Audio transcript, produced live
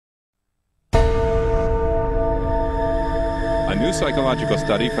new psychological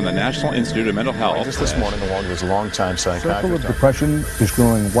study from the National Institute of Mental Health. Just this morning, along with his longtime The circle psychiatrist. of depression is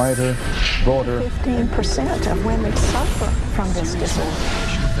growing wider, broader. 15% of women suffer from this disorder.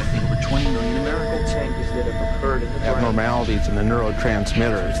 Affecting over 20 million Americans. Changes that have occurred in the brain. Abnormalities in the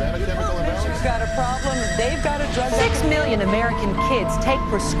neurotransmitters. Is that a chemical imbalance? She's got a problem. They've got a drug. 6 million American kids take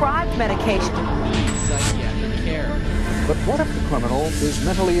prescribed medication. Psychiatric care. But what if the criminal is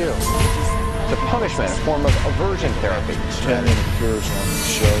mentally ill? The punishment, a form of aversion therapy. Chanting cures on the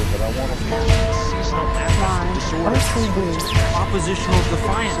show, but I want to Seasonal affective disorder. OCD. Oppositional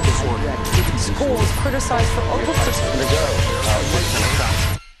defiant disorder. Schools criticized for overprotective.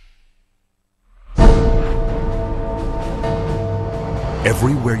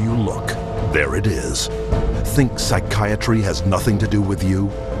 Everywhere you look, there it is. Think psychiatry has nothing to do with you?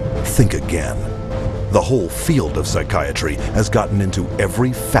 Think again. The whole field of psychiatry has gotten into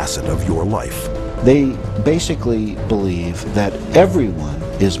every facet of your life. They basically believe that everyone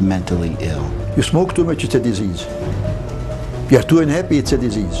is mentally ill. You smoke too much, it's a disease. You're too unhappy, it's a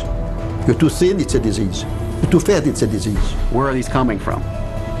disease. You're too thin, it's a disease. You're too fat, it's a disease. Where are these coming from?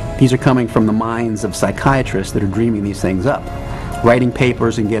 These are coming from the minds of psychiatrists that are dreaming these things up, writing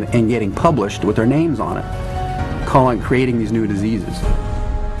papers and getting published with their names on it, creating these new diseases.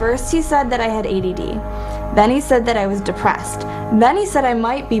 First he said that I had ADD. Then he said that I was depressed. Then he said I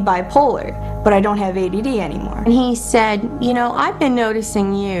might be bipolar, but I don't have ADD anymore. And he said, you know, I've been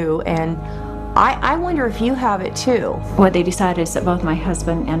noticing you, and I wonder if you have it too. What they decided is that both my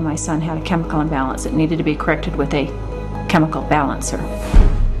husband and my son had a chemical imbalance that needed to be corrected with a chemical balancer.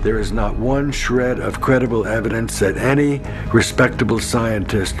 There is not one shred of credible evidence that any respectable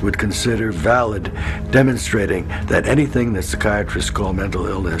scientist would consider valid, demonstrating that anything that psychiatrists call mental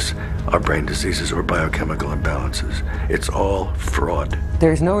illness are brain diseases or biochemical imbalances. It's all fraud.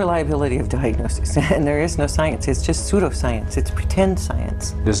 There's no reliability of diagnosis, and there is no science. It's just pseudoscience. It's pretend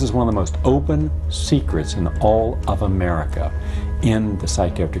science. This is one of the most open secrets in all of America in the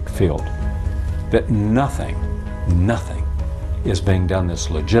psychiatric field, that nothing is being done that's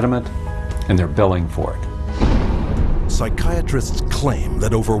legitimate, and they're billing for it. Psychiatrists claim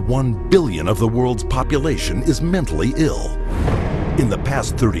that over 1 billion of the world's population is mentally ill. In the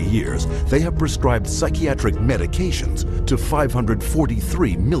past 30 years, they have prescribed psychiatric medications to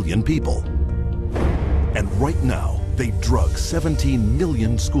 543 million people. And right now, they drug 17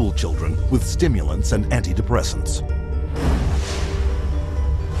 million school children with stimulants and antidepressants.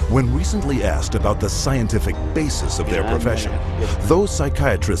 When recently asked about the scientific basis of their profession, those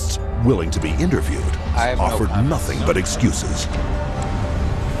psychiatrists willing to be interviewed offered nothing but excuses.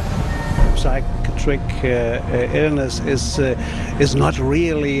 Psychiatric illness is not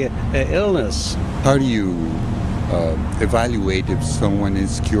really illness. How do you evaluate if someone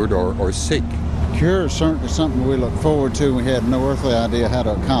is cured or sick? Cure is certainly something we look forward to. We have no earthly idea how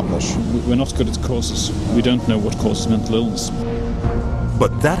to accomplish. We're not good at causes. We don't know what causes mental illness.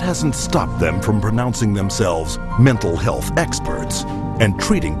 But that hasn't stopped them from pronouncing themselves mental health experts and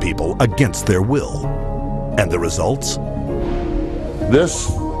treating people against their will. And the results? This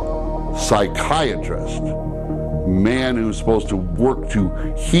psychiatrist, man who's supposed to work to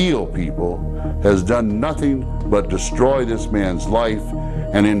heal people, has done nothing but destroy this man's life,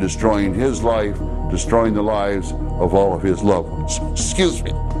 and in destroying his life, destroying the lives of all of his loved ones. Excuse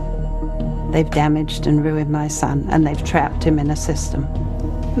me. They've damaged and ruined my son, and they've trapped him in a system.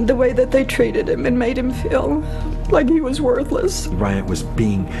 The way that they treated him and made him feel like he was worthless. Ryan was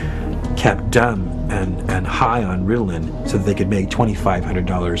being kept dumb and high on Ritalin so that they could make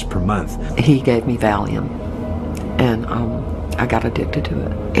 $2,500 per month. He gave me Valium, and I got addicted to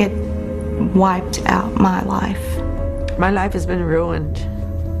it. It wiped out my life. My life has been ruined.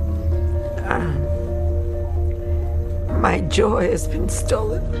 My joy has been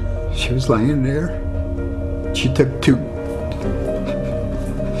stolen. She was laying there. She took two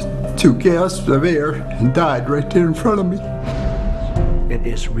gasps of air and died right there in front of me. It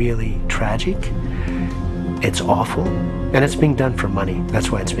is really tragic. It's awful. And it's being done for money. That's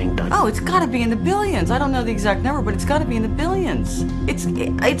why it's being done. Oh, it's got to be in the billions. I don't know the exact number, but it's got to be in the billions. It's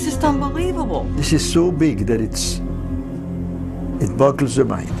just unbelievable. This is so big that it boggles the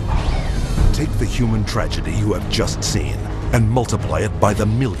mind. Take the human tragedy you have just seen and multiply it by the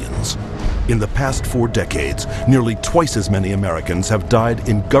millions. In the past 4 decades, nearly twice as many Americans have died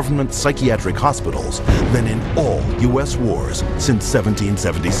in government psychiatric hospitals than in all U.S. wars since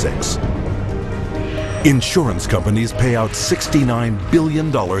 1776. Insurance companies pay out $69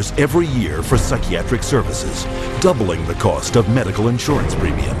 billion every year for psychiatric services, doubling the cost of medical insurance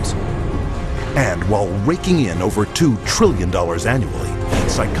premiums. And while raking in over $2 trillion annually,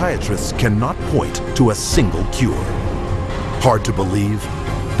 psychiatrists cannot point to a single cure. Hard to believe?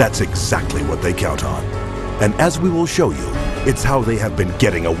 That's exactly what they count on. And as we will show you, it's how they have been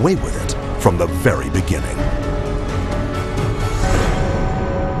getting away with it from the very beginning.